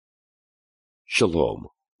Shalom.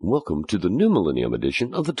 Welcome to the New Millennium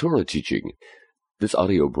edition of the Torah Teaching. This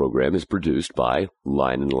audio program is produced by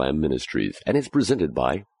Lion and Lamb Ministries and is presented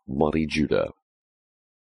by Monty Judah.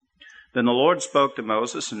 Then the Lord spoke to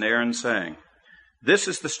Moses and Aaron, saying, This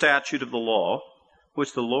is the statute of the law,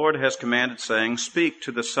 which the Lord has commanded, saying, Speak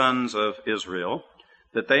to the sons of Israel,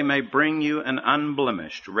 that they may bring you an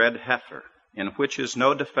unblemished red heifer, in which is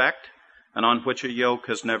no defect, and on which a yoke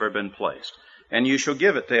has never been placed. And you shall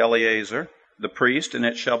give it to Eleazar the priest, and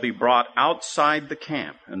it shall be brought outside the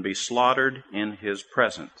camp, and be slaughtered in his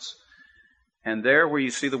presence. And there where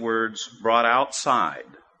you see the words, brought outside,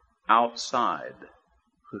 hukas.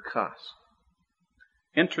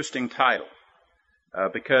 Interesting title,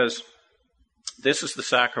 because this is the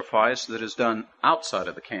sacrifice that is done outside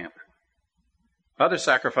of the camp. Other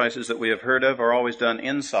sacrifices that we have heard of are always done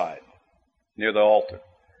inside, near the altar.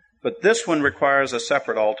 But this one requires a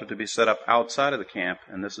separate altar to be set up outside of the camp,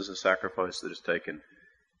 and this is a sacrifice that is taken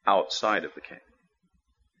outside of the camp.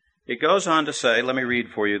 It goes on to say, let me read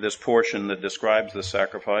for you this portion that describes the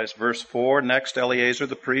sacrifice. Verse 4, Next Eleazar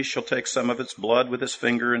the priest shall take some of its blood with his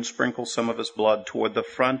finger and sprinkle some of its blood toward the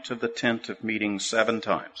front of the tent of meeting 7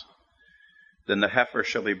 times. Then the heifer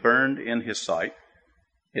shall be burned in his sight,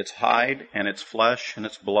 its hide and its flesh and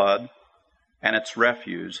its blood and its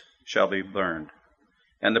refuse shall be burned.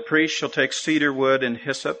 And the priest shall take cedar wood and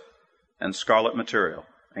hyssop and scarlet material,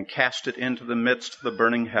 and cast it into the midst of the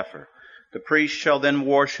burning heifer. The priest shall then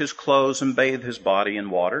wash his clothes and bathe his body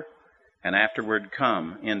in water, and afterward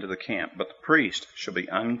come into the camp. But the priest shall be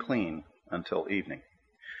unclean until evening.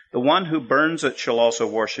 The one who burns it shall also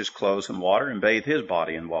wash his clothes in water, and bathe his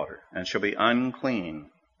body in water, and shall be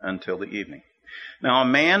unclean until the evening. Now a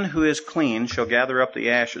man who is clean shall gather up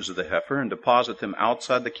the ashes of the heifer, and deposit them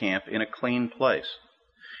outside the camp in a clean place.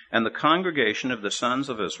 And the congregation of the sons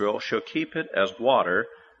of Israel shall keep it as water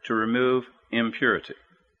to remove impurity.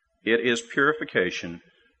 It is purification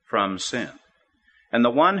from sin. And the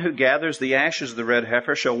one who gathers the ashes of the red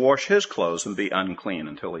heifer shall wash his clothes and be unclean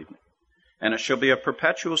until evening. And it shall be a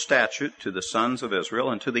perpetual statute to the sons of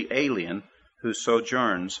Israel and to the alien who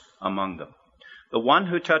sojourns among them. The one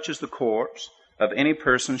who touches the corpse of any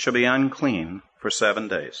person shall be unclean for 7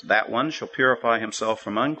 days. That one shall purify himself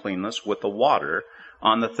from uncleanness with the water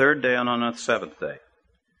on the 3rd day and on the 7th day.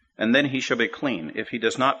 And then he shall be clean. If he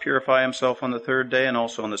does not purify himself on the 3rd day and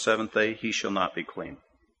also on the 7th day, he shall not be clean.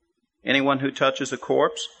 Anyone who touches a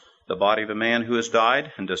corpse, the body of a man who has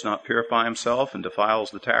died, and does not purify himself and defiles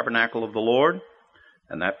the tabernacle of the Lord,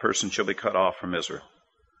 and that person shall be cut off from Israel.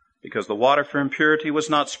 Because the water for impurity was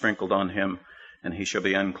not sprinkled on him, and he shall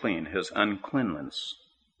be unclean. His uncleanness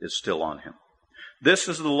is still on him. This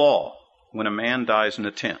is the law when a man dies in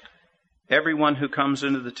a tent. Everyone who comes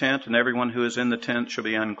into the tent and everyone who is in the tent shall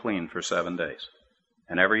be unclean for 7 days.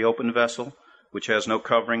 And every open vessel which has no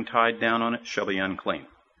covering tied down on it shall be unclean.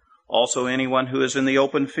 Also anyone who is in the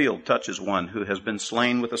open field touches one who has been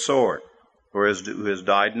slain with a sword, or who has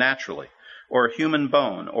died naturally, or a human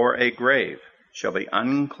bone, or a grave, shall be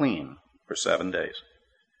unclean for 7 days.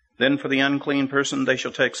 Then for the unclean person they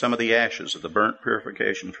shall take some of the ashes of the burnt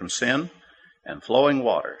purification from sin, and flowing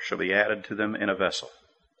water shall be added to them in a vessel.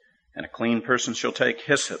 And a clean person shall take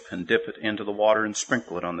hyssop and dip it into the water and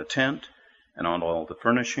sprinkle it on the tent and on all the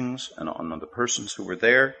furnishings and on the persons who were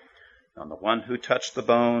there, on the one who touched the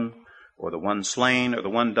bone, or the one slain, or the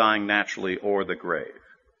one dying naturally, or the grave.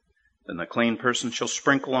 Then the clean person shall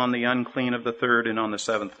sprinkle on the unclean of the 3rd and on the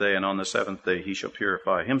 7th day, and on the 7th day he shall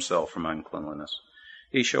purify himself from uncleanliness.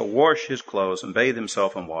 He shall wash his clothes and bathe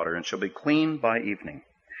himself in water, and shall be clean by evening.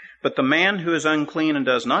 But the man who is unclean and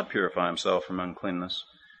does not purify himself from uncleanness,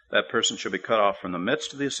 that person shall be cut off from the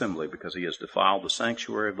midst of the assembly, because he has defiled the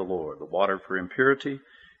sanctuary of the Lord. The water for impurity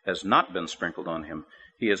has not been sprinkled on him.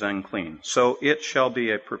 He is unclean. So it shall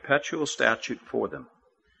be a perpetual statute for them.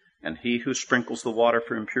 And he who sprinkles the water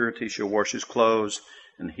for impurity shall wash his clothes,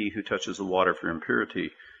 and he who touches the water for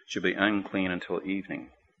impurity shall be unclean until evening.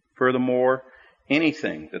 Furthermore,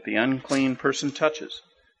 anything that the unclean person touches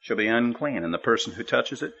shall be unclean, and the person who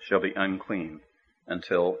touches it shall be unclean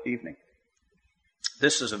until evening.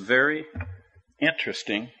 This is a very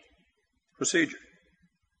interesting procedure.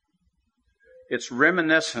 It's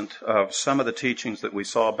reminiscent of some of the teachings that we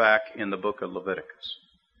saw back in the book of Leviticus.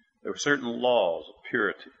 There were certain laws of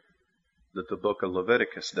purity that the book of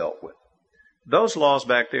Leviticus dealt with. Those laws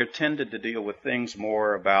back there tended to deal with things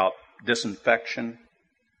more about disinfection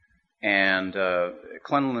and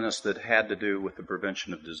cleanliness that had to do with the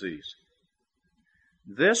prevention of disease.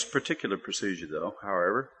 This particular procedure, though,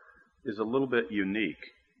 however, is a little bit unique.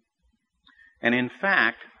 And in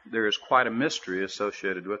fact, there is quite a mystery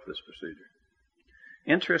associated with this procedure.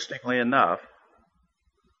 Interestingly enough,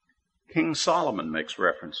 King Solomon makes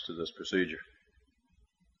reference to this procedure.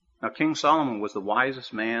 Now, King Solomon was the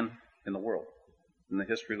wisest man in the world, in the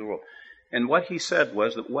history of the world. And what he said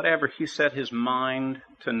was that whatever he set his mind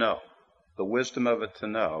to know, the wisdom of it to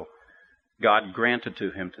know, God granted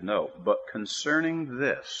to him to know. But concerning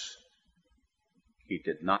this, he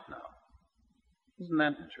did not know. Isn't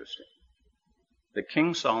that interesting? That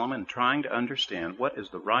King Solomon, trying to understand what is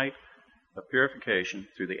the rite of purification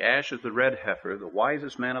through the ash of the red heifer, the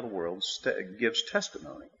wisest man of the world, gives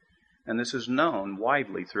testimony. And this is known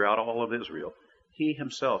widely throughout all of Israel. He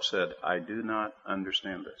himself said, I do not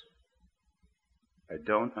understand this. I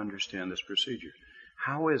don't understand this procedure.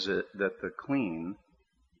 How is it that the clean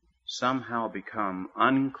somehow become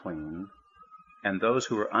unclean and those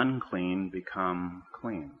who are unclean become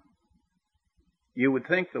clean? You would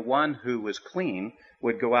think the one who was clean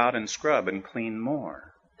would go out and scrub and clean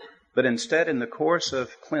more. But instead, in the course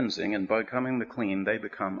of cleansing and becoming the clean, they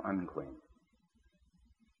become unclean.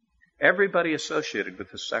 Everybody associated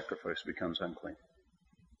with this sacrifice becomes unclean.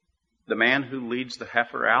 The man who leads the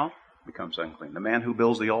heifer out becomes unclean. The man who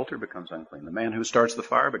builds the altar becomes unclean. The man who starts the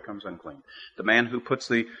fire becomes unclean. The man who puts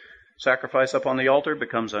the sacrifice up on the altar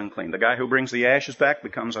becomes unclean. The guy who brings the ashes back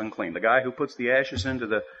becomes unclean. The guy who puts the ashes into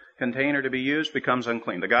the container to be used becomes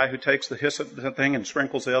unclean. The guy who takes the hyssop thing and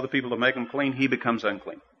sprinkles the other people to make them clean, he becomes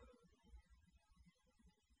unclean.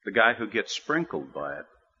 The guy who gets sprinkled by it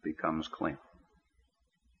becomes clean.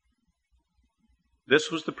 This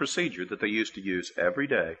was the procedure that they used to use every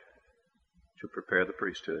day to prepare the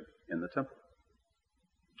priesthood in the temple.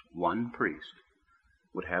 One priest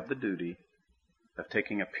would have the duty of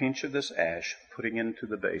taking a pinch of this ash, putting it into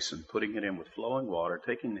the basin, putting it in with flowing water,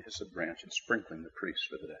 taking the hyssop branch and sprinkling the priest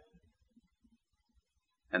for the day.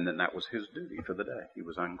 And then that was his duty for the day. He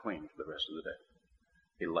was unclean for the rest of the day.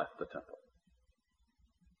 He left the temple.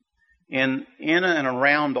 In and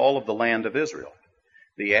around all of the land of Israel,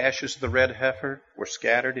 the ashes of the red heifer were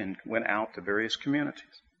scattered and went out to various communities.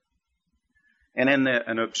 And in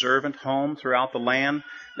an observant home throughout the land,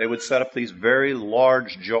 they would set up these very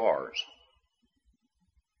large jars.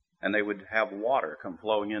 And they would have water come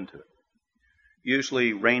flowing into it.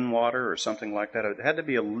 Usually rainwater or something like that. It had to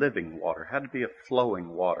be a living water. It had to be a flowing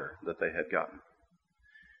water that they had gotten.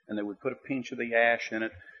 And they would put a pinch of the ash in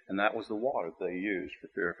it, and that was the water they used for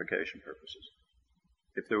purification purposes.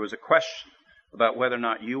 If there was a question about whether or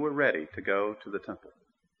not you were ready to go to the temple,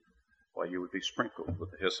 well, you would be sprinkled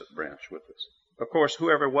with the hyssop branch with this. Of course,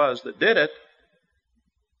 whoever it was that did it,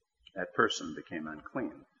 that person became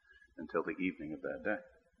unclean until the evening of that day.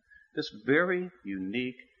 This very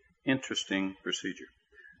unique, interesting procedure.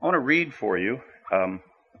 I want to read for you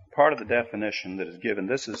part of the definition that is given.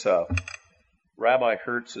 This is Rabbi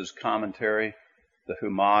Hertz's commentary, the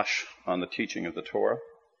Humash on the teaching of the Torah.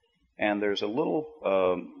 And there's a little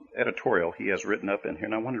editorial he has written up in here,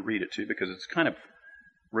 and I want to read it to you because it's kind of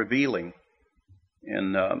revealing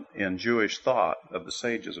in Jewish thought of the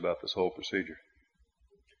sages about this whole procedure.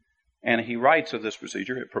 And he writes of this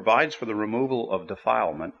procedure, it provides for the removal of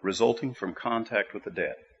defilement resulting from contact with the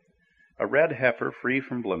dead. A red heifer free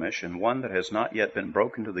from blemish and one that has not yet been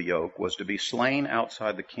broken to the yoke was to be slain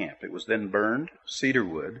outside the camp. It was then burned, cedar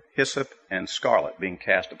wood, hyssop, and scarlet being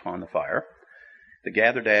cast upon the fire. The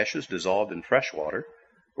gathered ashes, dissolved in fresh water,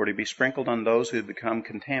 were to be sprinkled on those who had become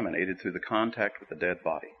contaminated through the contact with the dead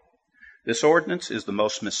body. This ordinance is the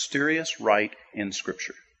most mysterious rite in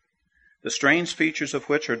Scripture, the strange features of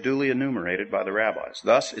which are duly enumerated by the rabbis.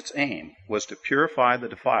 Thus, its aim was to purify the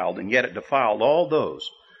defiled, and yet it defiled all those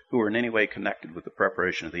who were in any way connected with the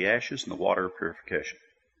preparation of the ashes and the water of purification.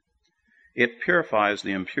 It purifies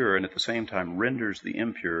the impure and at the same time renders the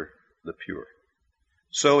impure the pure.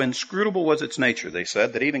 So inscrutable was its nature, they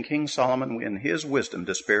said, that even King Solomon in his wisdom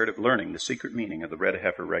despaired of learning the secret meaning of the red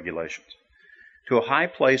heifer regulations. To a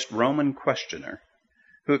high-placed Roman questioner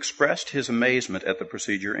who expressed his amazement at the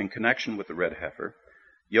procedure in connection with the red heifer,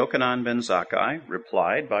 Yochanan ben Zakkai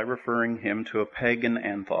replied by referring him to a pagan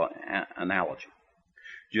analogy.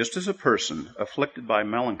 Just as a person afflicted by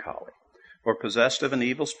melancholy or possessed of an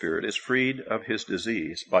evil spirit is freed of his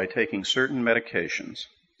disease by taking certain medications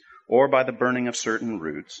or by the burning of certain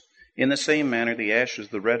roots, in the same manner the ashes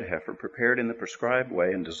of the red heifer prepared in the prescribed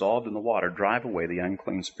way and dissolved in the water drive away the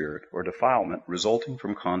unclean spirit or defilement resulting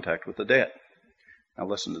from contact with the dead. Now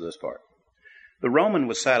listen to this part. The Roman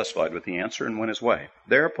was satisfied with the answer and went his way.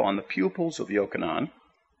 Thereupon the pupils of Yochanan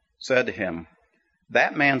said to him,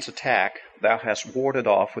 "That man's attack thou hast warded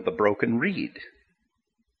off with a broken reed.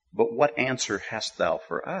 But what answer hast thou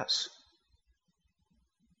for us?"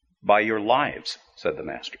 "By your lives," said the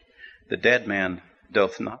master. "The dead man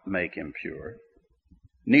doth not make impure,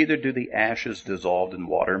 neither do the ashes dissolved in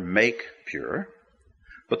water make pure,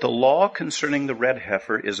 but the law concerning the red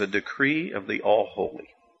heifer is a decree of the All-Holy,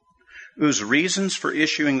 whose reasons for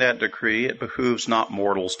issuing that decree it behooves not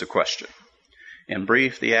mortals to question. In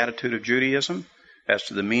brief, the attitude of Judaism as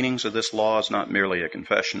to the meanings of this law is not merely a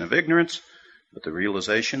confession of ignorance, but the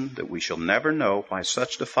realization that we shall never know why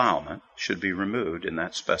such defilement should be removed in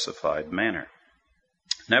that specified manner.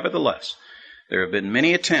 Nevertheless, there have been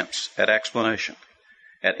many attempts at explanation,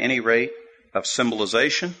 at any rate of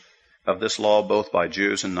symbolization of this law both by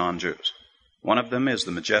Jews and non-Jews. One of them is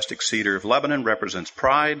the majestic cedar of Lebanon represents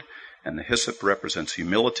pride, and the hyssop represents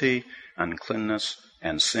humility, uncleanness,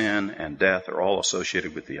 and sin and death are all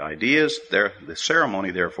associated with the ideas. The ceremony,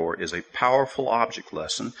 therefore, is a powerful object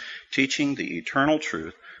lesson teaching the eternal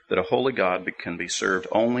truth that a holy God can be served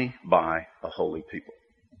only by a holy people.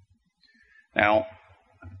 Now,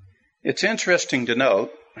 it's interesting to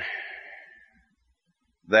note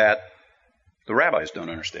that the rabbis don't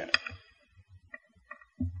understand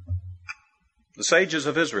it. The sages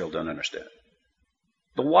of Israel don't understand it.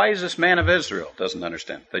 The wisest man of Israel doesn't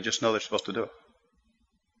understand it. They just know they're supposed to do it.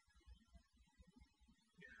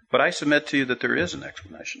 But I submit to you that there is an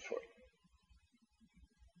explanation for it.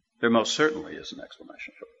 There most certainly is an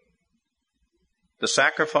explanation for it. The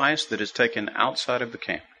sacrifice that is taken outside of the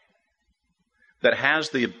camp, that has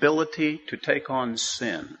the ability to take on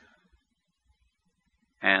sin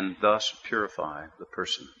and thus purify the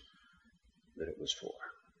person that it was for.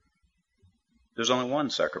 There's only one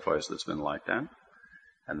sacrifice that's been like that,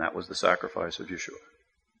 and that was the sacrifice of Yeshua.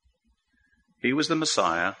 He was the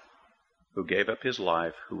Messiah who gave up his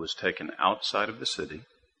life, who was taken outside of the city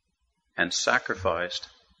and sacrificed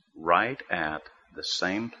right at the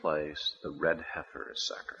same place the red heifer is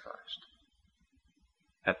sacrificed.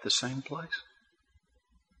 At the same place.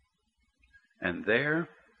 And there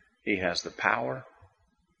he has the power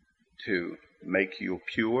to make you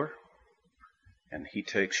pure, and he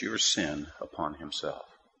takes your sin upon himself,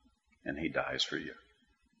 and he dies for you.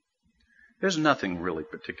 There's nothing really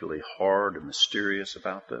particularly hard or mysterious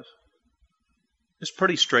about this. It's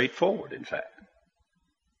pretty straightforward, in fact.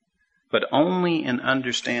 But only in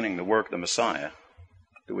understanding the work of the Messiah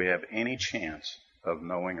do we have any chance of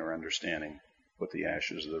knowing or understanding what the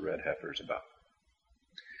ashes of the red heifer is about.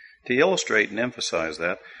 To illustrate and emphasize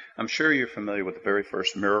that, I'm sure you're familiar with the very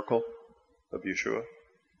first miracle of Yeshua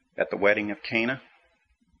at the wedding of Cana.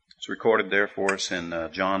 It's recorded there for us in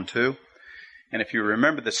John 2. And if you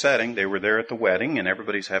remember the setting, they were there at the wedding, and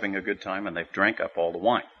everybody's having a good time, and they've drank up all the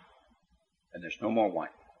wine. And there's no more wine.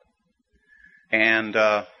 And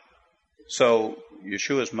so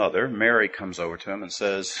Yeshua's mother, Mary, comes over to him and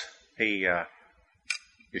says, "Hey,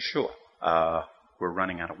 Yeshua, we're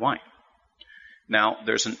running out of wine." Now,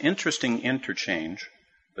 there's an interesting interchange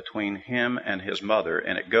between him and his mother,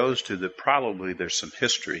 and it goes to probably there's some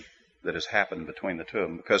history that has happened between the two of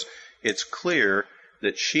them, because it's clear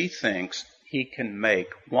that she thinks he can make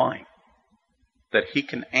wine, that he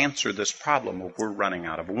can answer this problem of we're running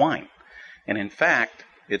out of wine. And in fact,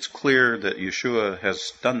 it's clear that Yeshua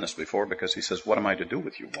has done this before, because he says, "What am I to do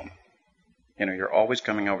with you, woman? You know, you're always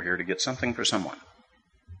coming over here to get something for someone."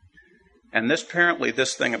 And this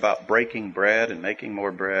thing about breaking bread and making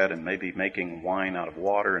more bread and maybe making wine out of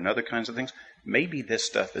water and other kinds of things, maybe this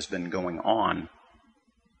stuff has been going on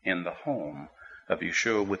in the home of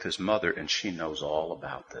Yeshua with his mother, and she knows all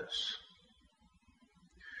about this.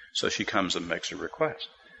 So she comes and makes a request.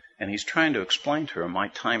 And he's trying to explain to her, my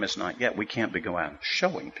time is not yet. We can't be going out and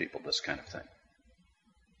showing people this kind of thing.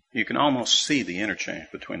 You can almost see the interchange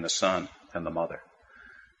between the son and the mother.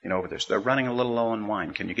 You know, over there, they're running a little low on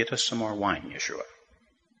wine. Can you get us some more wine, Yeshua?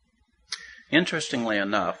 Interestingly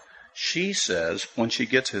enough, she says, when she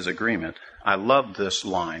gets his agreement, I love this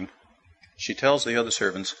line. She tells the other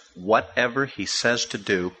servants, whatever he says to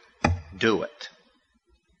do, do it.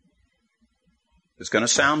 It's going to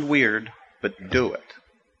sound weird, but do it.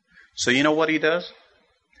 So you know what he does?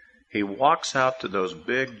 He walks out to those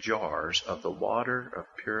big jars of the water of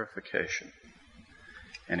purification,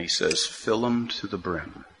 and he says, fill them to the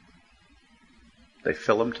brim. They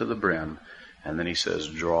fill them to the brim, and then he says,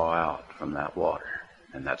 draw out from that water.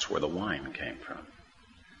 And that's where the wine came from.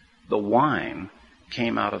 The wine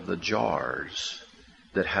came out of the jars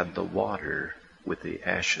that had the water with the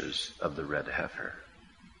ashes of the red heifer.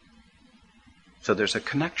 So there's a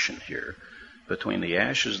connection here between the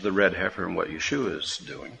ashes of the red heifer and what Yeshua is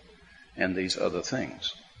doing and these other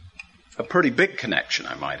things. A pretty big connection,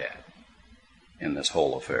 I might add, in this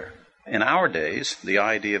whole affair. In our days, the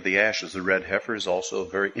idea of the ashes of the red heifer is also a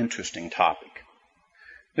very interesting topic.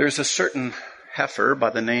 There's a certain heifer by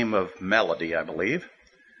the name of Melody, I believe,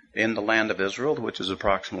 in the land of Israel, which is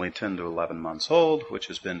approximately 10 to 11 months old, which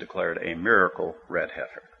has been declared a miracle red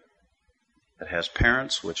heifer. It has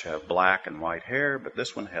parents which have black and white hair, but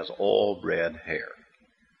this one has all red hair.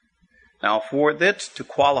 Now, for this to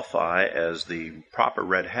qualify as the proper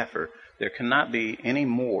red heifer, there cannot be any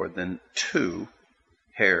more than 2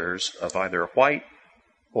 hairs of either a white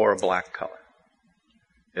or a black color.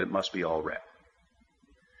 It must be all red.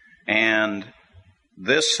 And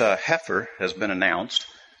this heifer has been announced,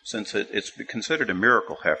 since it's considered a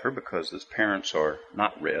miracle heifer because its parents are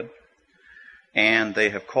not red. And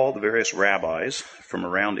they have called the various rabbis from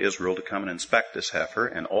around Israel to come and inspect this heifer.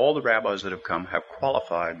 And all the rabbis that have come have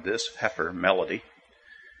qualified this heifer, Melody,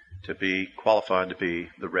 to be qualified to be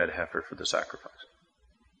the red heifer for the sacrifice.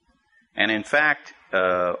 And in fact,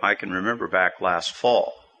 I can remember back last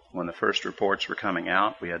fall when the first reports were coming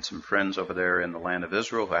out. We had some friends over there in the land of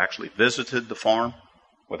Israel who actually visited the farm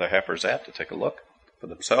where the heifer's at to take a look for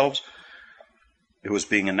themselves. It was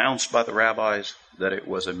being announced by the rabbis that it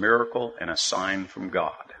was a miracle and a sign from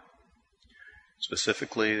God.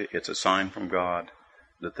 Specifically, it's a sign from God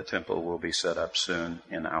that the temple will be set up soon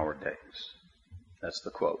in our days. That's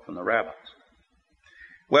the quote from the rabbis.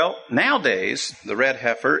 Well, nowadays, the red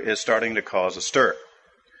heifer is starting to cause a stir,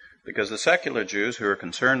 because the secular Jews who are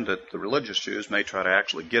concerned that the religious Jews may try to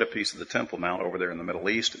actually get a piece of the Temple Mount over there in the Middle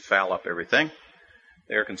East and foul up everything,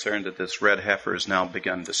 they are concerned that this red heifer has now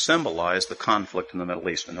begun to symbolize the conflict in the Middle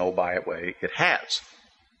East. And oh, by the way, it has.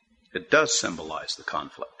 It does symbolize the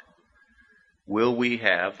conflict. Will we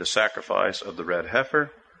have the sacrifice of the red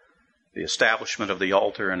heifer, the establishment of the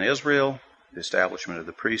altar in Israel, the establishment of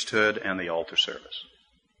the priesthood, and the altar service?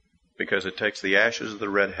 Because it takes the ashes of the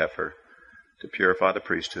red heifer to purify the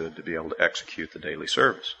priesthood to be able to execute the daily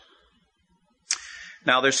service.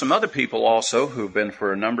 Now, there's some other people also who've been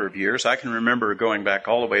for a number of years. I can remember going back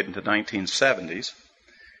all the way into the 1970s.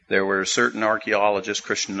 There were certain archaeologists,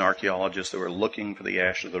 Christian archaeologists, that were looking for the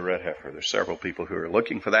ashes of the red heifer. There's several people who are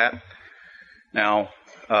looking for that. Now,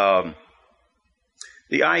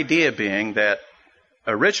 the idea being that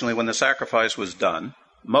originally when the sacrifice was done,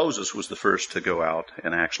 Moses was the first to go out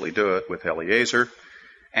and actually do it with Eleazar.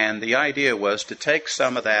 And the idea was to take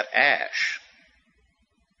some of that ash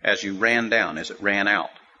as you ran down, as it ran out,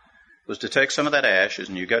 was to take some of that ash,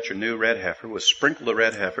 and you got your new red heifer, was sprinkle the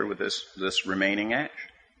red heifer with this remaining ash.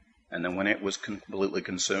 And then when it was completely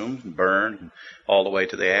consumed and burned and all the way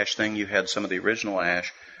to the ash thing, you had some of the original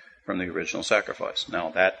ash from the original sacrifice. Now,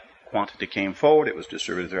 that quantity came forward, it was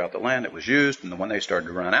distributed throughout the land, it was used, and when they started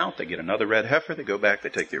to run out, they get another red heifer, they go back, they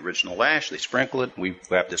take the original ash, they sprinkle it, and we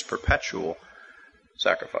have this perpetual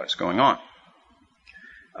sacrifice going on.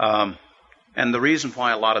 And the reason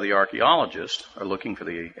why a lot of the archaeologists are looking for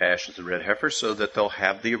the ashes of the red heifer so that they'll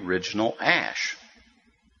have the original ash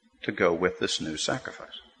to go with this new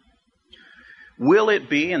sacrifice. Will it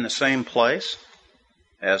be in the same place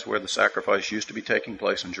as where the sacrifice used to be taking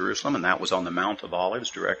place in Jerusalem, and that was on the Mount of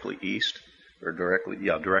Olives, directly east of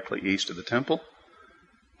the temple?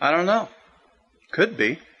 I don't know. Could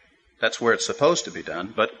be. That's where it's supposed to be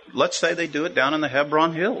done. But let's say they do it down in the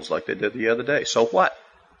Hebron Hills like they did the other day. So what?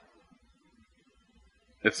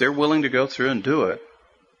 If they're willing to go through and do it,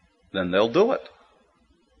 then they'll do it.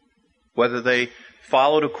 Whether they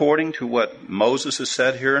followed according to what Moses has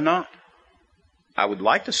said here or not. I would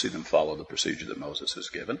like to see them follow the procedure that Moses has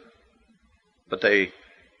given. But they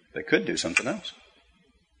could do something else.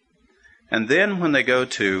 And then when they go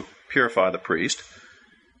to purify the priest,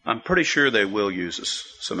 I'm pretty sure they will use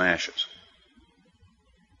some ashes.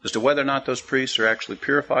 As to whether or not those priests are actually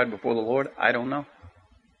purified before the Lord, I don't know.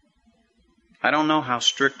 I don't know how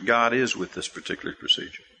strict God is with this particular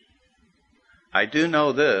procedure. I do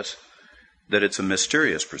know this, that it's a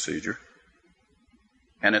mysterious procedure,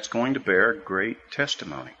 and it's going to bear great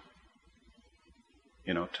testimony,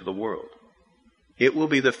 to the world. It will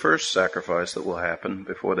be the first sacrifice that will happen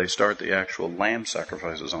before they start the actual lamb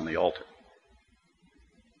sacrifices on the altar.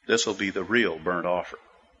 This will be the real burnt offering,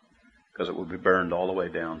 because it will be burned all the way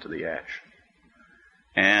down to the ash.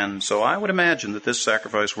 And so I would imagine that this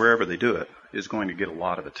sacrifice, wherever they do it, is going to get a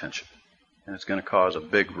lot of attention. And it's going to cause a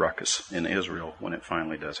big ruckus in Israel when it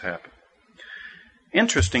finally does happen.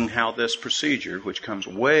 Interesting how this procedure, which comes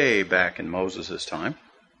way back in Moses' time,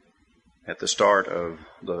 at the start of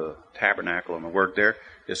the tabernacle and the work there,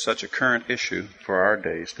 is such a current issue for our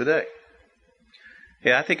days today.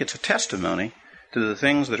 Yeah, I think it's a testimony to the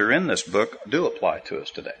things that are in this book do apply to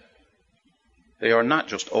us today. They are not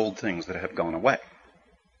just old things that have gone away.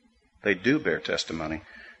 They do bear testimony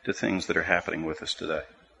to things that are happening with us today.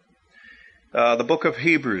 The book of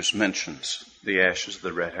Hebrews mentions the ashes of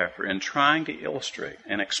the red heifer in trying to illustrate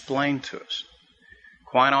and explain to us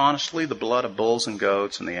Quite honestly, the blood of bulls and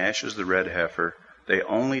goats and the ashes of the red heifer, they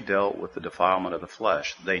only dealt with the defilement of the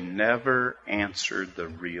flesh. They never answered the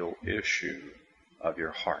real issue of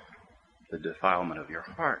your heart, the defilement of your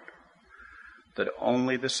heart. That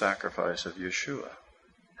only the sacrifice of Yeshua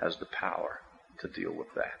has the power to deal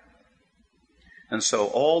with that. And so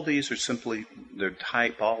all these are simply, they're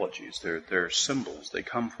typologies, they're symbols, they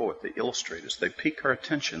come forth, they illustrate us, they pique our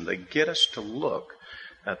attention, they get us to look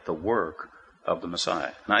at the work of the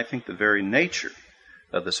Messiah. And I think the very nature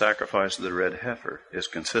of the sacrifice of the red heifer is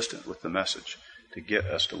consistent with the message to get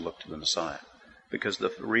us to look to the Messiah. Because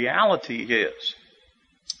the reality is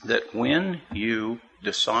that when you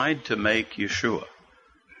decide to make Yeshua,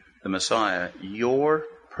 the Messiah, your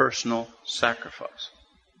personal sacrifice,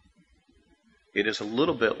 it is a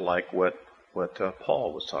little bit like what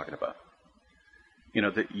Paul was talking about. You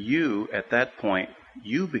know, that you, at that point,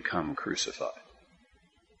 you become crucified.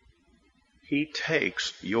 He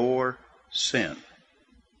takes your sin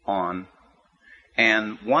on.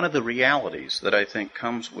 And one of the realities that I think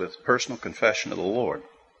comes with personal confession of the Lord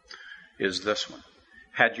is this one.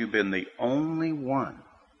 Had you been the only one,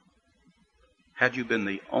 had you been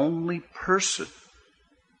the only person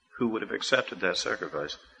who would have accepted that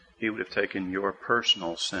sacrifice, He would have taken your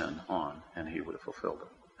personal sin on, and He would have fulfilled it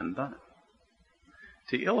and done it.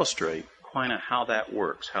 To illustrate kind of how that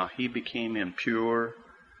works, how He became impure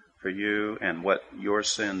for you and what your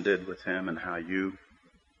sin did with Him and how you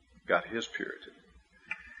got His purity.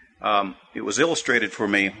 It was illustrated for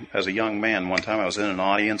me as a young man. One time I was in an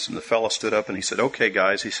audience and the fellow stood up and he said, "Okay,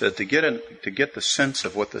 guys," he said, to get the sense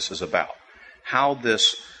of what this is about, how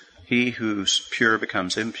this he who's pure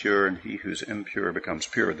becomes impure and he who's impure becomes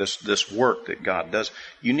pure, this work that God does,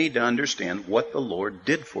 you need to understand what the Lord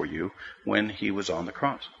did for you when He was on the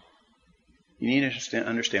cross. You need to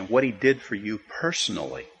understand what He did for you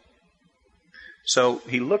personally. So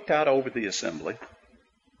He looked out over the assembly,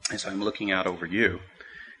 as I'm looking out over you,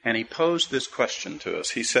 and He posed this question to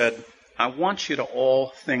us. He said, "I want you to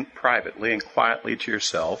all think privately and quietly to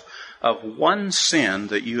yourself of one sin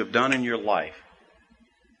that you have done in your life.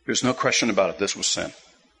 There's no question about it. This was sin.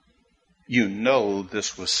 You know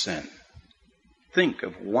this was sin. Think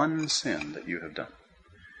of one sin that you have done."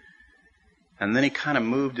 And then He kind of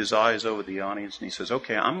moved His eyes over the audience and He says,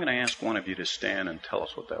 "Okay, I'm going to ask one of you to stand and tell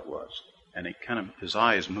us what that was." And his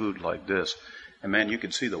eyes moved like this. And man, you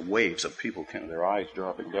could see the waves of people, their eyes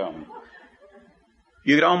dropping down.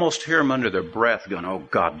 You could almost hear them under their breath going, "Oh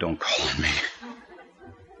God, don't call on me."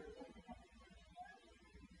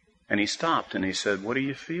 And He stopped and He said, "What are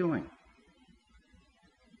you feeling?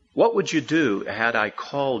 What would you do had I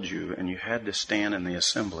called you and you had to stand in the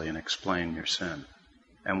assembly and explain your sin?"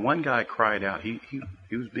 And one guy cried out. He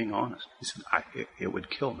was being honest. He said, it would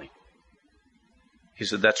kill me. He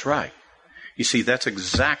said, "That's right. You see, that's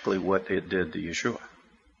exactly what it did to Yeshua.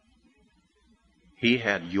 He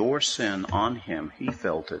had your sin on Him. He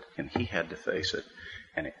felt it and He had to face it,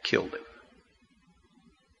 and it killed Him."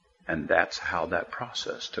 And that's how that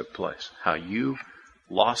process took place. How you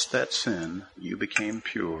lost that sin, you became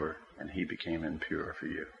pure, and He became impure for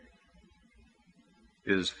you.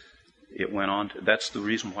 It went on to, that's the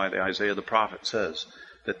reason why the Isaiah the prophet says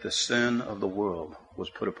that the sin of the world was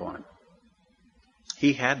put upon Him.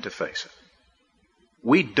 He had to face it.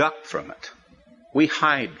 We duck from it. We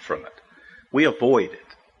hide from it. We avoid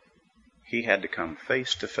it. He had to come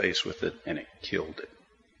face to face with it, and it killed it.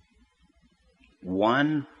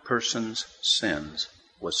 One person's sins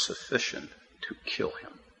was sufficient to kill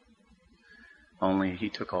Him. Only He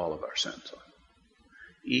took all of our sins on.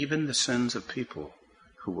 Even the sins of people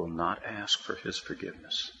who will not ask for His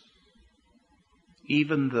forgiveness.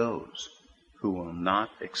 Even those who will not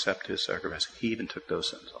accept His sacrifice, He even took those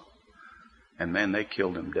sins on. And man, they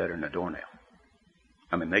killed Him deader than a doornail.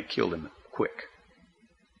 I mean, they killed Him quick.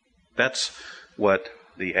 That's what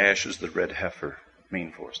the ashes of the red heifer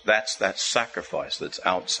mean for us. That's that sacrifice that's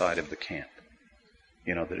outside of the camp,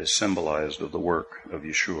 that is symbolized of the work of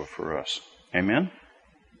Yeshua for us. Amen?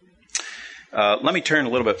 Let me turn a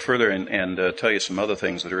little bit further and tell you some other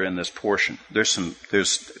things that are in this portion. There's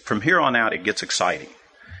from here on out, it gets exciting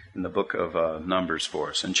in the book of Numbers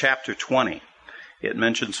for us. In chapter 20, it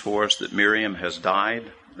mentions for us that Miriam has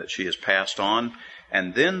died, that she has passed on,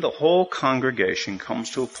 and then the whole congregation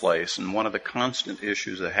comes to a place, and one of the constant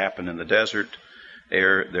issues that happened in the desert,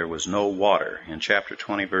 there was no water. In chapter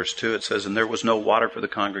 20, verse 2, it says, "And there was no water for the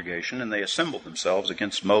congregation, and they assembled themselves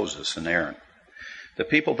against Moses and Aaron. The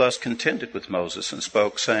people thus contended with Moses and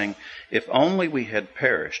spoke, saying, 'If only we had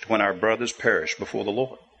perished when our brothers perished before the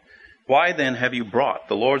Lord. Why then have you brought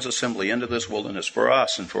the Lord's assembly into this wilderness for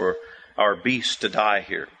us and for our beasts to die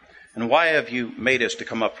here? And why have you made us to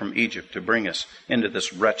come up from Egypt to bring us into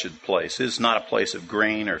this wretched place? It is not a place of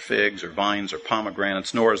grain or figs or vines or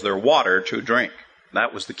pomegranates, nor is there water to drink.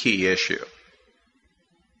 That was the key issue.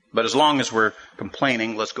 But as long as we're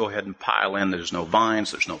complaining, let's go ahead and pile in. There's no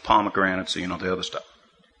vines, there's no pomegranates, the other stuff.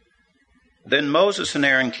 Then Moses and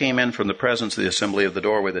Aaron came in from the presence of the assembly of the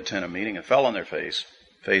doorway of the tent of meeting and fell on their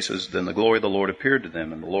faces. Then the glory of the Lord appeared to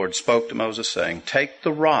them, and the Lord spoke to Moses, saying, "Take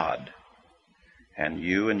the rod, and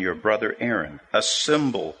you and your brother Aaron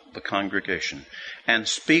assemble the congregation, and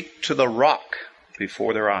speak to the rock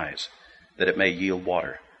before their eyes, that it may yield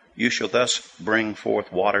water. You shall thus bring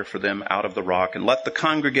forth water for them out of the rock, and let the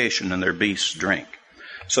congregation and their beasts drink."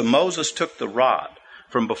 So Moses took the rod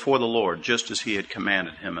from before the Lord, just as he had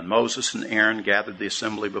commanded him. And Moses and Aaron gathered the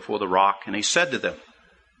assembly before the rock, and he said to them,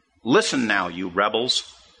 "Listen now, you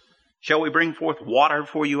rebels. Shall we bring forth water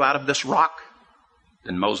for you out of this rock?"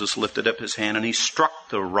 Then Moses lifted up his hand, and he struck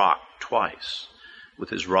the rock twice with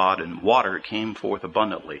his rod, and water came forth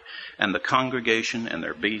abundantly, and the congregation and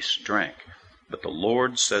their beasts drank. But the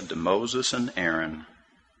Lord said to Moses and Aaron,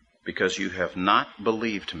 "Because you have not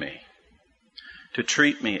believed me, to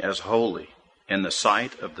treat me as holy in the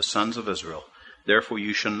sight of the sons of Israel, therefore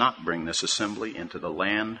you shall not bring this assembly into the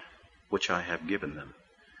land which I have given them.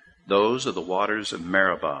 Those are the waters of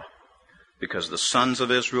Meribah, because the sons of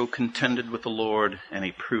Israel contended with the Lord, and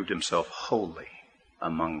he proved himself holy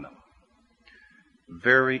among them."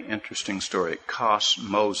 Very interesting story. It cost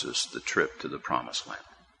Moses the trip to the Promised Land.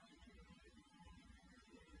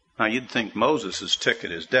 Now, you'd think Moses'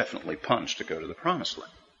 ticket is definitely punched to go to the Promised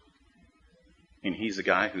Land. And he's the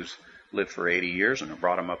guy who's lived for 80 years and it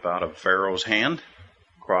brought him up out of Pharaoh's hand,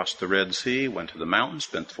 crossed the Red Sea, went to the mountain,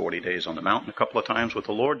 spent 40 days on the mountain a couple of times with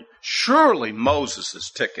the Lord. Surely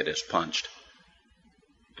Moses' ticket is punched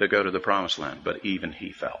to go to the Promised Land, but even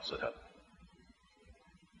he fouls it up.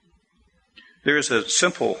 There is a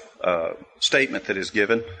simple statement that is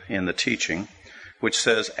given in the teaching, which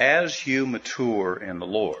says, as you mature in the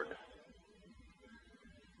Lord,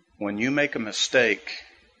 when you make a mistake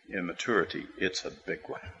in maturity, it's a big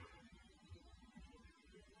one.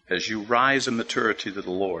 As you rise in maturity to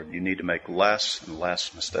the Lord, you need to make less and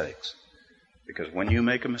less mistakes. Because when you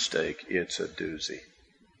make a mistake, it's a doozy.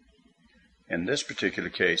 In this particular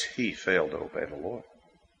case, he failed to obey the Lord.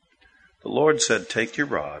 The Lord said, "Take your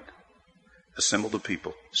rod, assemble the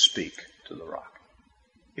people, speak to the rock."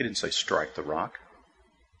 He didn't say strike the rock.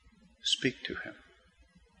 Speak to him.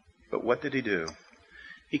 But what did he do?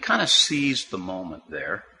 He kind of seized the moment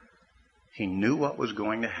there. He knew what was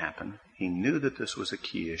going to happen. He knew that this was a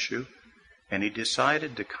key issue. And he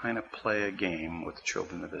decided to kind of play a game with the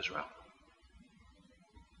children of Israel.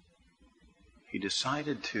 He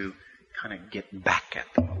decided to kind of get back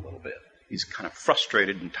at them a little bit. He's kind of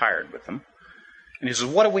frustrated and tired with them. And he says,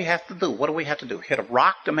 "What do we have to do? What do we have to do? Hit a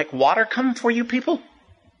rock to make water come for you people?"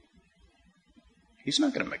 He's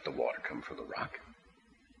not going to make the water come for the rock.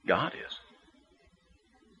 God is.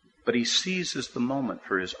 But he seizes the moment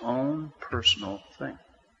for his own personal thing.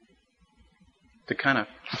 To kind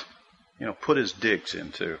of, put his digs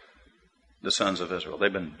into the sons of Israel.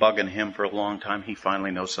 They've been bugging him for a long time. He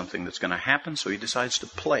finally knows something that's going to happen, so he decides to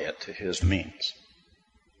play it to his means.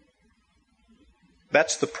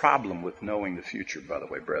 That's the problem with knowing the future, by the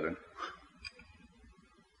way, brethren.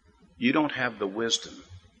 You don't have the wisdom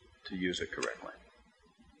to use it correctly.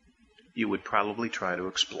 You would probably try to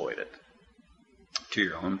exploit it to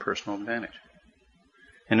your own personal advantage.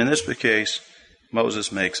 And in this case,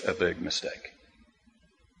 Moses makes a big mistake.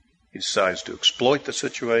 He decides to exploit the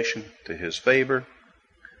situation to his favor.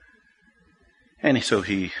 And so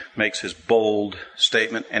he makes his bold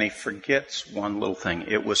statement, and he forgets one little thing.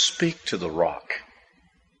 It was speak to the rock.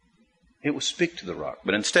 It was speak to the rock.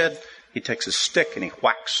 But instead, he takes his stick and he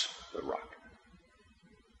whacks the rock.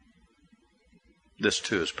 This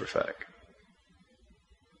too is prophetic.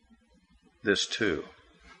 This too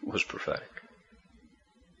was prophetic.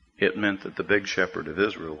 It meant that the big shepherd of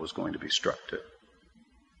Israel was going to be struck too.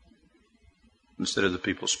 Instead of the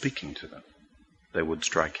people speaking to them, they would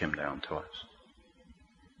strike him down twice.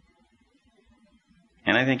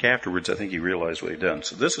 And I think afterwards, he realized what he'd done.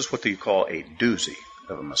 So this is what you call a doozy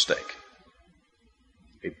of a mistake.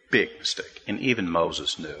 A big mistake. And even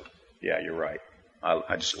Moses knew, yeah, you're right.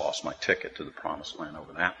 I just lost my ticket to the Promised Land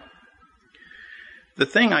over that one. The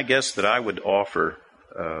thing, I guess, that I would offer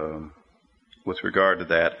with regard to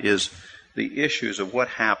that is the issues of what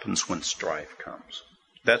happens when strife comes.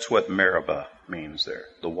 That's what Meribah means there,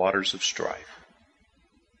 the waters of strife.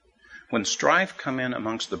 When strife come in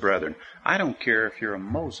amongst the brethren, I don't care if you're a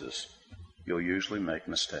Moses, you'll usually make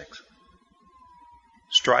mistakes.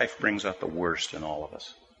 Strife brings out the worst in all of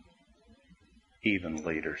us. even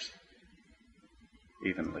leaders.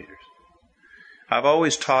 Even leaders. I've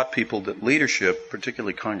always taught people that leadership,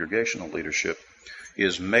 particularly congregational leadership,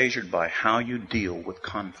 is measured by how you deal with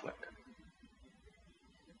conflict.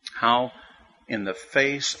 How, in the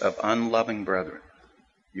face of unloving brethren,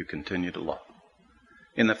 you continue to love.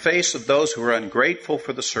 In the face of those who are ungrateful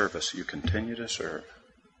for the service, you continue to serve.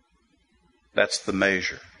 That's the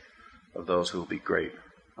measure of those who will be great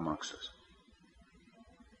amongst us.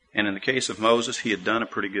 And in the case of Moses, he had done a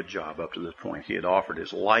pretty good job up to this point. He had offered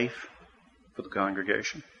his life for the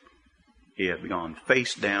congregation. He had gone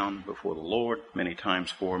face down before the Lord many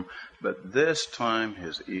times for him, but this time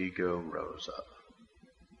his ego rose up.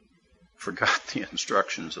 Forgot the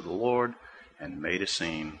instructions of the Lord and made a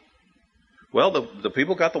scene. Well, the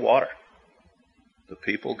people got the water. The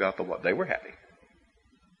people got the water. They were happy.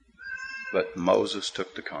 But Moses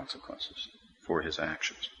took the consequences for his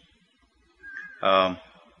actions.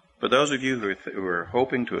 For those of you who are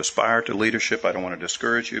hoping to aspire to leadership, I don't want to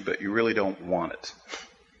discourage you, but you really don't want it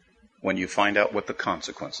when you find out what the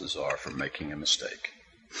consequences are for making a mistake.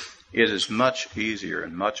 It is much easier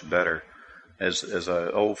and much better, as an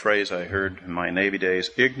old phrase I heard in my Navy days,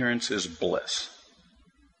 ignorance is bliss.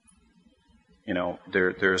 You know,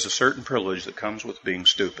 there is a certain privilege that comes with being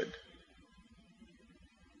stupid.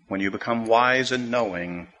 When you become wise and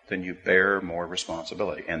knowing, then you bear more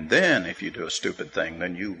responsibility. And then, if you do a stupid thing,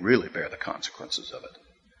 then you really bear the consequences of it.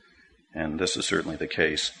 And this is certainly the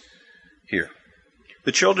case here.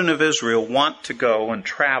 The children of Israel want to go and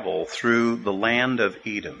travel through the land of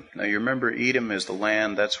Edom. Now, you remember Edom is the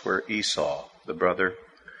land, that's where Esau, the brother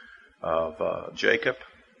of Jacob,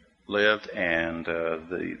 lived, and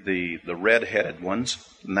the red-headed ones,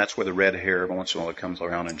 and that's where the red hair once in a while comes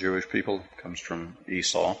around in Jewish people, comes from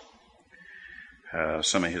Esau.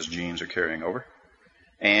 Some of his genes are carrying over.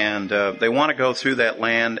 And they want to go through that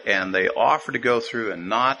land, and they offer to go through and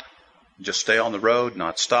not just stay on the road,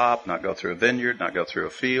 not stop, not go through a vineyard, not go through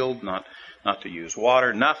a field, not to use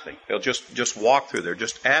water, nothing. They'll just walk through. They're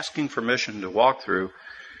just asking permission to walk through.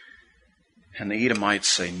 And the Edomites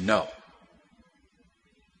say no.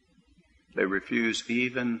 They refuse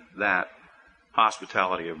even that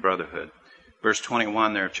hospitality of brotherhood. Verse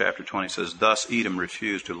 21 there of chapter 20 says, "Thus Edom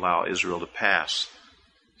refused to allow Israel to pass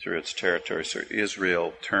through its territory." So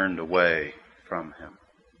Israel turned away from him.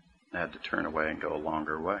 They had to turn away and go a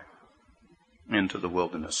longer way into the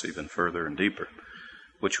wilderness, even further and deeper,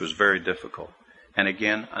 which was very difficult. And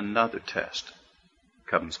again, another test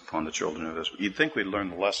comes upon the children of Israel. You'd think we'd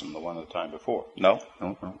learned the lesson the one at the time before. No.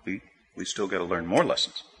 We still got to learn more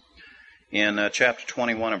lessons. In chapter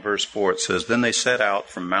 21 and verse 4, it says, "Then they set out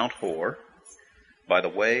from Mount Hor by the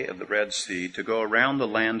way of the Red Sea to go around the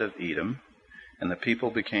land of Edom, and the people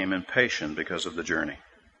became impatient because of the journey.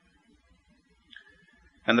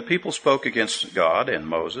 And the people spoke against God and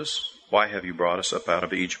Moses, 'Why have you brought us up out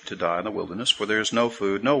of Egypt to die in the wilderness? For there is no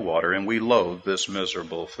food, no water, and we loathe this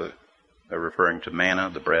miserable food.'" They're referring to manna,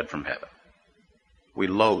 the bread from heaven. We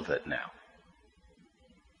loathe it now.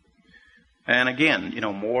 And again,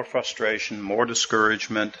 more frustration, more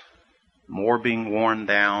discouragement, more being worn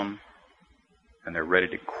down, and they're ready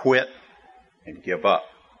to quit and give up.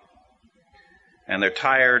 And they're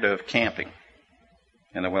tired of camping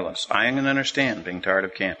in the wilderness. I can understand being tired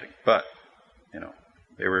of camping, but,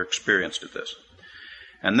 they were experienced at this.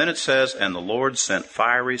 And then it says, "And the Lord sent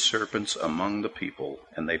fiery serpents among the people,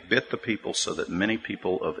 and they bit the people so that many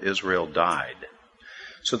people of Israel died.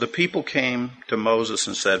 So the people came to Moses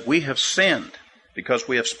and said, 'We have sinned because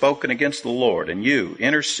we have spoken against the Lord, and you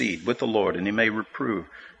intercede with the Lord, and he may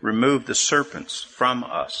remove the serpents from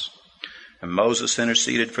us.' And Moses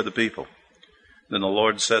interceded for the people. Then the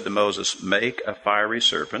Lord said to Moses, 'Make a fiery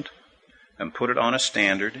serpent and put it on a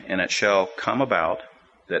standard, and it shall come about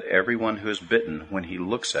that everyone who is bitten, when he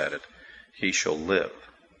looks at it, he shall live.'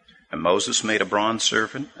 And Moses made a bronze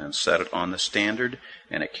serpent and set it on the standard,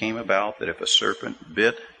 and it came about that if a serpent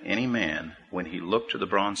bit any man, when he looked to the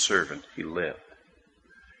bronze serpent, he lived."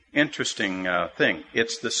 Interesting thing.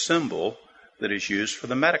 It's the symbol that is used for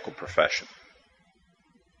the medical profession.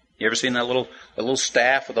 You ever seen that little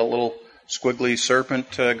staff with a little squiggly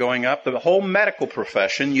serpent going up? The whole medical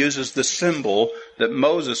profession uses the symbol that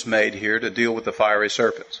Moses made here to deal with the fiery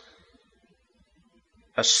serpents.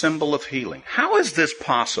 A symbol of healing. How is this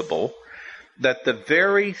possible that the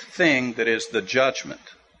very thing that is the judgment,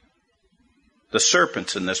 the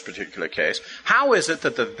serpents in this particular case, how is it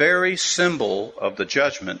that the very symbol of the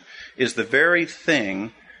judgment is the very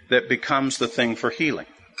thing that becomes the thing for healing?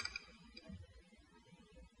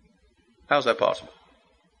 How is that possible?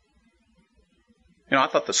 I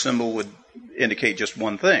thought the symbol indicate just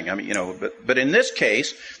one thing. I mean, but in this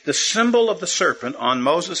case, the symbol of the serpent on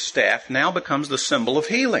Moses' staff now becomes the symbol of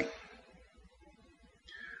healing.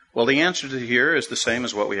 Well, the answer to here is the same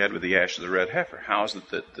as what we had with the ash of the red heifer. How is it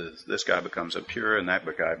that this guy becomes impure and that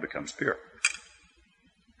guy becomes pure?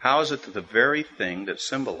 How is it that the very thing that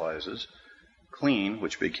symbolizes clean,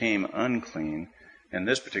 which became unclean, in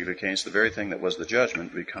this particular case, the very thing that was the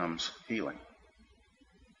judgment becomes healing?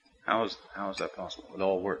 How is that possible? It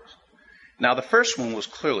all works. Now, the first one was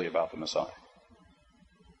clearly about the Messiah.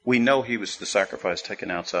 We know he was the sacrifice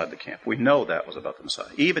taken outside the camp. We know that was about the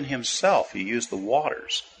Messiah. Even himself, he used the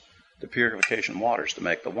waters, the purification waters, to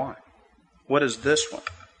make the wine. What is this one?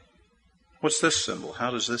 What's this symbol? How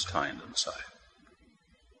does this tie into the Messiah?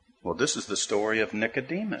 Well, this is the story of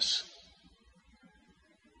Nicodemus.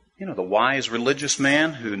 You know, the wise religious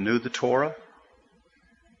man who knew the Torah,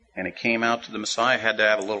 and he came out to the Messiah, had to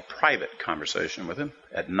have a little private conversation with him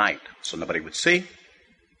at night so nobody would see.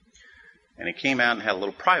 And he came out and had a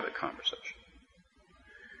little private conversation.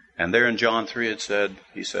 And there in John 3 he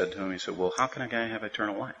said to him, well, how can a guy have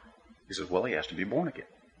eternal life? He says, well, he has to be born again.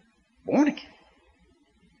 Born again?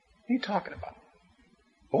 What are you talking about?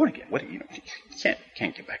 Born again? What? You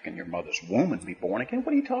can't get back in your mother's womb and be born again.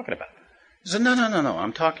 What are you talking about? He said, no.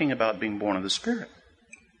 I'm talking about being born of the Spirit.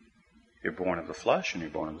 You're born of the flesh and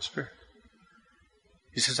you're born of the Spirit.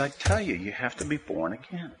 He says, I tell you, you have to be born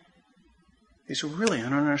again. He said, really, I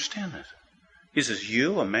don't understand this. He says,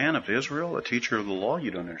 you, a man of Israel, a teacher of the law,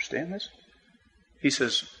 you don't understand this? He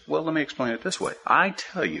says, well, let me explain it this way. I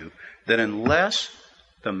tell you that unless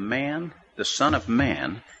the Son of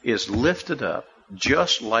Man, is lifted up,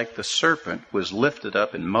 just like the serpent was lifted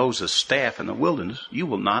up in Moses' staff in the wilderness, you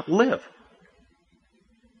will not live.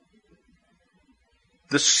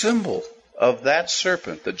 The symbol of that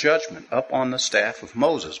serpent, the judgment up on the staff of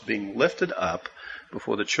Moses being lifted up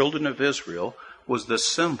before the children of Israel, was the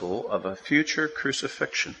symbol of a future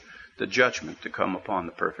crucifixion, the judgment to come upon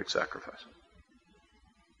the perfect sacrifice.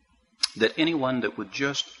 That anyone that would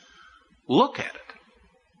just look at it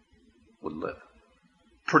would live.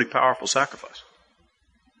 Pretty powerful sacrifice.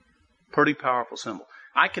 Pretty powerful symbol.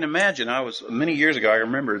 I can imagine, many years ago, I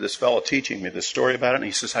remember this fellow teaching me this story about it, and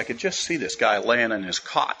he says, I could just see this guy laying in his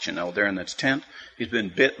cot, there in this tent. He's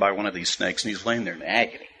been bit by one of these snakes, and he's laying there in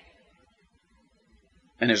agony.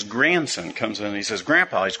 And his grandson comes in, and he says,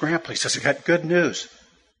 Grandpa, he says, I got good news.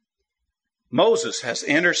 Moses has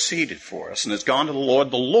interceded for us and has gone to the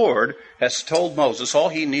Lord. The Lord has told Moses all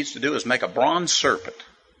he needs to do is make a bronze serpent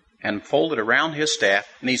and fold it around his staff,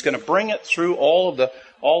 and he's going to bring it through all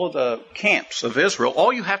of the camps of Israel.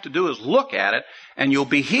 All you have to do is look at it, and you'll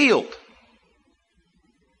be healed.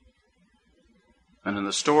 And in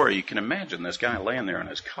the story, you can imagine this guy laying there in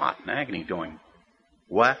his cot in agony going,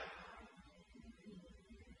 what?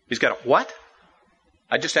 He's got a what?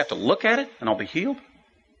 I just have to look at it, and I'll be healed?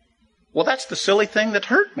 Well, that's the silly thing that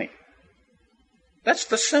hurt me. That's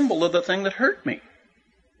the symbol of the thing that hurt me.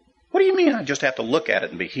 What do you mean I just have to look at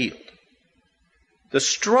it and be healed? The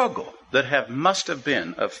struggle that must have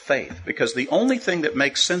been of faith, because the only thing that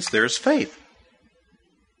makes sense there is faith.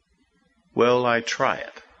 Will I try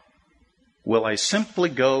it? Will I simply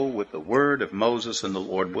go with the word of Moses and the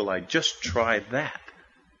Lord? Will I just try that?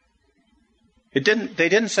 They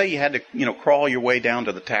didn't say you had to, crawl your way down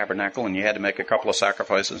to the tabernacle and you had to make a couple of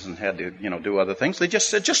sacrifices and had to, do other things. They just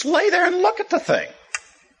said, just lay there and look at the thing.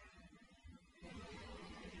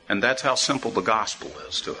 And that's how simple the gospel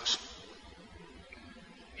is to us.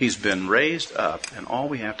 He's been raised up, and all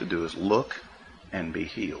we have to do is look and be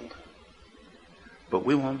healed. But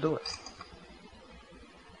we won't do it.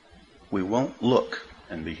 We won't look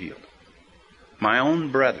and be healed. My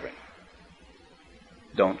own brethren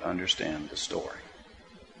don't understand the story.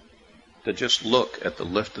 To just look at the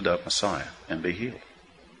lifted up Messiah and be healed.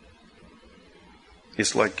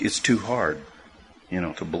 It's like it's too hard,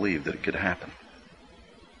 to believe that it could happen.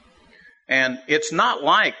 And it's not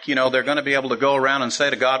like, they're going to be able to go around and say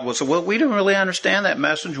to God, well, we didn't really understand that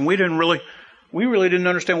message, and we really didn't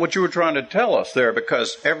understand what you were trying to tell us there,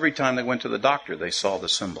 because every time they went to the doctor, they saw the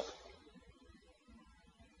symbol.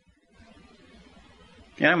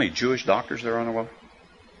 You know how many Jewish doctors there are in the world?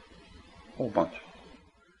 A whole bunch.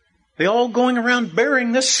 They all going around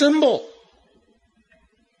bearing this symbol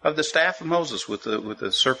of the staff of Moses with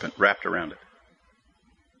the serpent wrapped around it.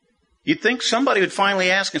 You'd think somebody would finally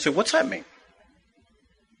ask and say, what's that mean?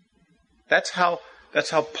 That's how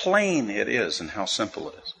plain it is and how simple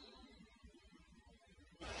it is.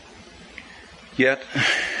 Yet,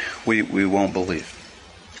 we won't believe.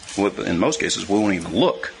 In most cases, we won't even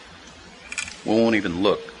look. We won't even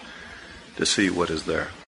look to see what is there.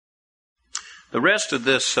 The rest of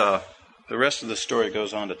this the rest of the story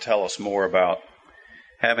goes on to tell us more about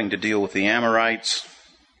having to deal with the Amorites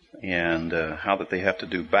and how that they have to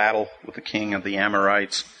do battle with the king of the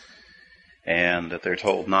Amorites, and that they're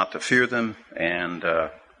told not to fear them. And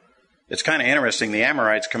it's kind of interesting. The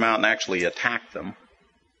Amorites come out and actually attack them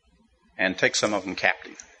and take some of them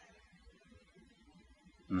captive.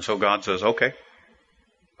 And so God says, okay,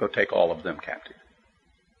 go take all of them captive.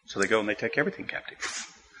 So they go and they take everything captive.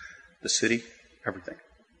 The city, everything.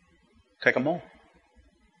 Take them all.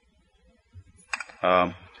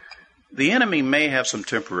 The enemy may have some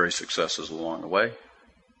temporary successes along the way.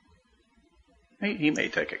 He may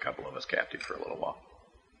take a couple of us captive for a little while.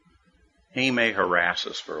 He may harass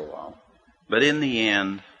us for a while. But in the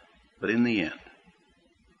end, the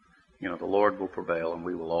Lord will prevail and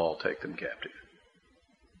we will all take them captive.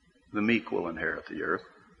 The meek will inherit the earth.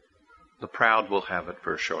 The proud will have it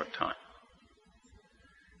for a short time.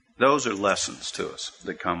 Those are lessons to us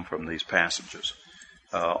that come from these passages.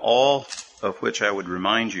 All of which I would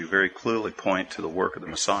remind you very clearly point to the work of the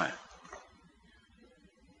Messiah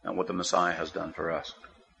and what the Messiah has done for us.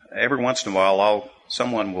 Every once in a while,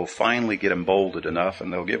 someone will finally get emboldened enough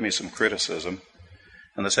and they'll give me some criticism.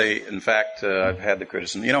 And they'll say, in fact, I've had the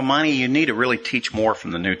criticism, Monty, you need to really teach more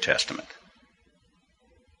from the New Testament.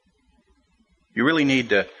 You really need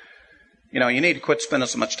to, you need to quit spending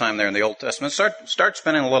so much time there in the Old Testament. Start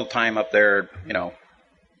spending a little time up there,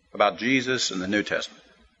 about Jesus and the New Testament.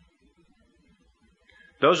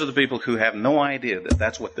 Those are the people who have no idea that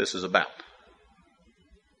that's what this is about.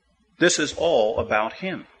 This is all about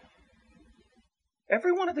Him.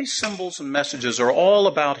 Every one of these symbols and messages are all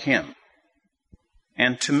about Him.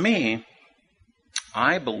 And to me,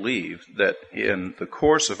 I believe that in the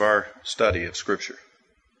course of our study of Scripture,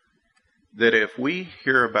 that if we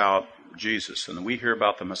hear about Jesus and we hear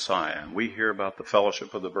about the Messiah and we hear about the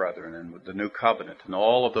fellowship of the brethren and the new covenant and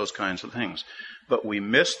all of those kinds of things, but we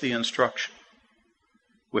miss the instruction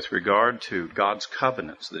with regard to God's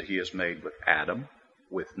covenants that He has made with Adam,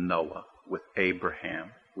 with Noah, with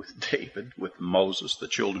Abraham, with David, with Moses, the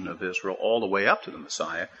children of Israel, all the way up to the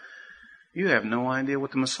Messiah, you have no idea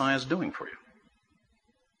what the Messiah is doing for you.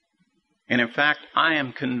 And in fact, I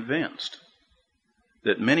am convinced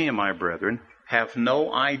that many of my brethren have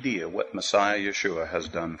no idea what Messiah Yeshua has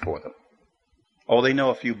done for them. Oh, they know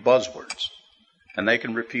a few buzzwords, and they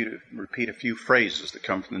can repeat a few phrases that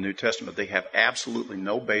come from the New Testament. They have absolutely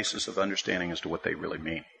no basis of understanding as to what they really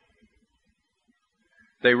mean.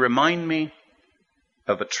 They remind me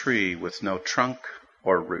of a tree with no trunk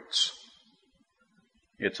or roots.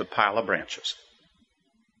 It's a pile of branches.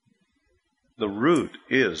 The root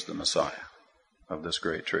is the Messiah of this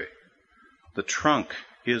great tree. The trunk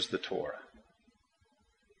is the Torah.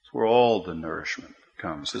 It's where all the nourishment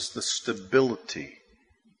comes. It's the stability,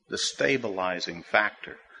 the stabilizing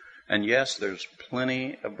factor. And yes, there's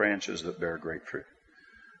plenty of branches that bear great fruit.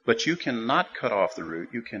 But you cannot cut off the root.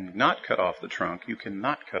 You cannot cut off the trunk. You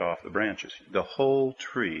cannot cut off the branches. The whole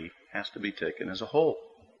tree has to be taken as a whole.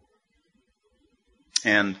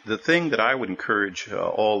 And the thing that I would encourage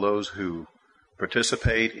all those who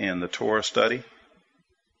participate in the Torah study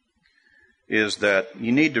is that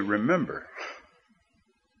you need to remember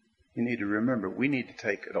we need to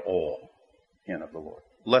take it all in of the Lord.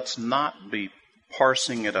 Let's not be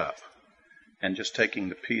parsing it up and just taking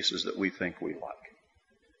the pieces that we think we like.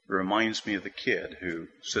 It reminds me of the kid who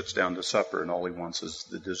sits down to supper and all he wants is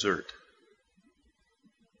the dessert.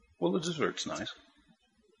 Well, the dessert's nice.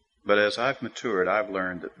 But as I've matured, I've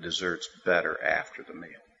learned that dessert's better after the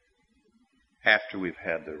meal. After we've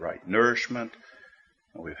had the right nourishment,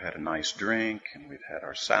 and we've had a nice drink, and we've had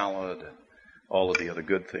our salad, and all of the other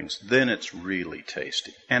good things, then it's really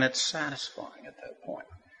tasty. And it's satisfying at that point.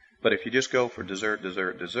 But if you just go for dessert,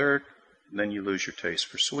 then you lose your taste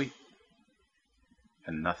for sweet.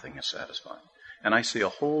 And nothing is satisfying. And I see a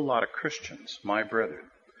whole lot of Christians, my brethren,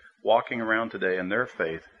 walking around today in their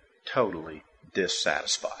faith totally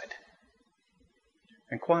dissatisfied.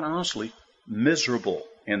 And quite honestly, miserable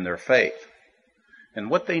in their faith. And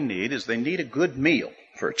what they need is they need a good meal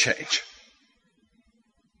for a change.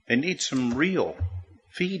 They need some real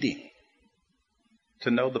feeding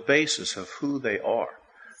to know the basis of who they are.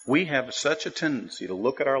 We have such a tendency to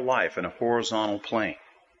look at our life in a horizontal plane.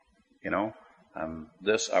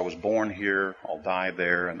 I was born here, I'll die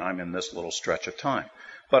there, and I'm in this little stretch of time.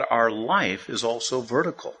 But our life is also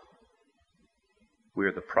vertical. We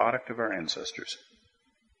are the product of our ancestors.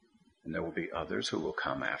 And there will be others who will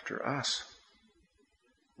come after us.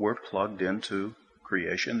 We're plugged into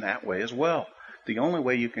creation that way as well. The only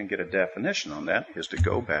way you can get a definition on that is to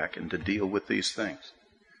go back and to deal with these things.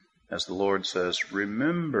 As the Lord says,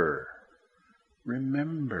 remember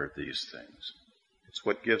Remember these things. It's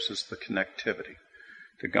what gives us the connectivity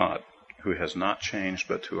to God, who has not changed,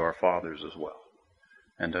 but to our fathers as well,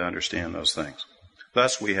 and to understand those things.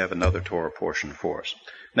 Thus, we have another Torah portion for us.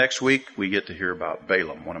 Next week, we get to hear about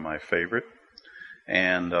Balaam, one of my favorite,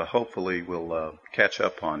 and hopefully we'll catch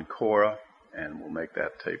up on Korah, and we'll make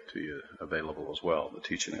that tape to you available as well, the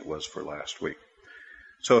teaching it was for last week.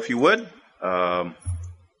 So if you would, bow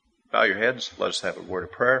your heads, let us have a word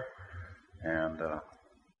of prayer, and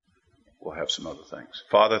we'll have some other things.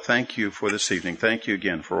 Father, thank you for this evening. Thank you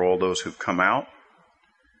again for all those who've come out.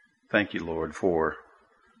 Thank you, Lord, for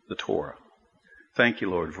the Torah. Thank you,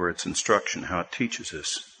 Lord, for its instruction, how it teaches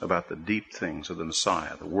us about the deep things of the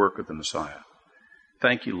Messiah, the work of the Messiah.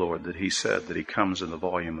 Thank you, Lord, that he said that he comes in the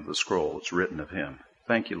volume of the scroll. It's written of him.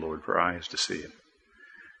 Thank you, Lord, for eyes to see him.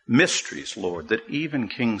 Mysteries, Lord, that even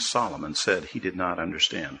King Solomon said he did not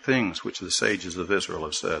understand. Things which the sages of Israel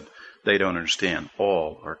have said they don't understand.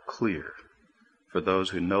 All are clear for those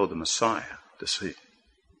who know the Messiah to see.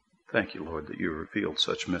 Thank you, Lord, that you revealed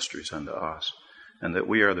such mysteries unto us, and that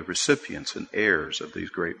we are the recipients and heirs of these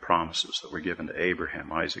great promises that were given to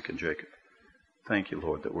Abraham, Isaac, and Jacob. Thank you,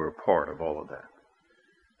 Lord, that we're a part of all of that.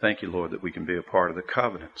 Thank you, Lord, that we can be a part of the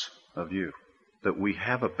covenants of you, that we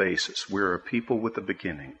have a basis. We're a people with a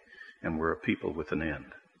beginning, and we're a people with an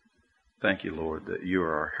end. Thank you, Lord, that you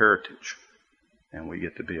are our heritage, and we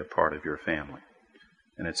get to be a part of your family.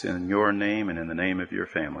 And it's in your name and in the name of your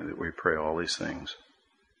family that we pray all these things.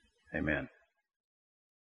 Amen.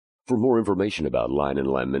 For more information about Lion and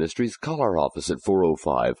Lamb Ministries, call our office at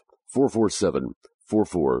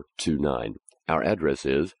 405-447-4429. Our address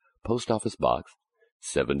is Post Office Box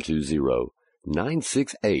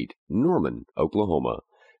 720-968, Norman, Oklahoma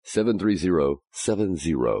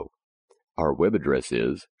 73070. Our web address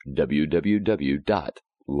is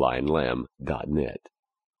www.lionlamb.net.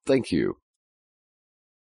 Thank you.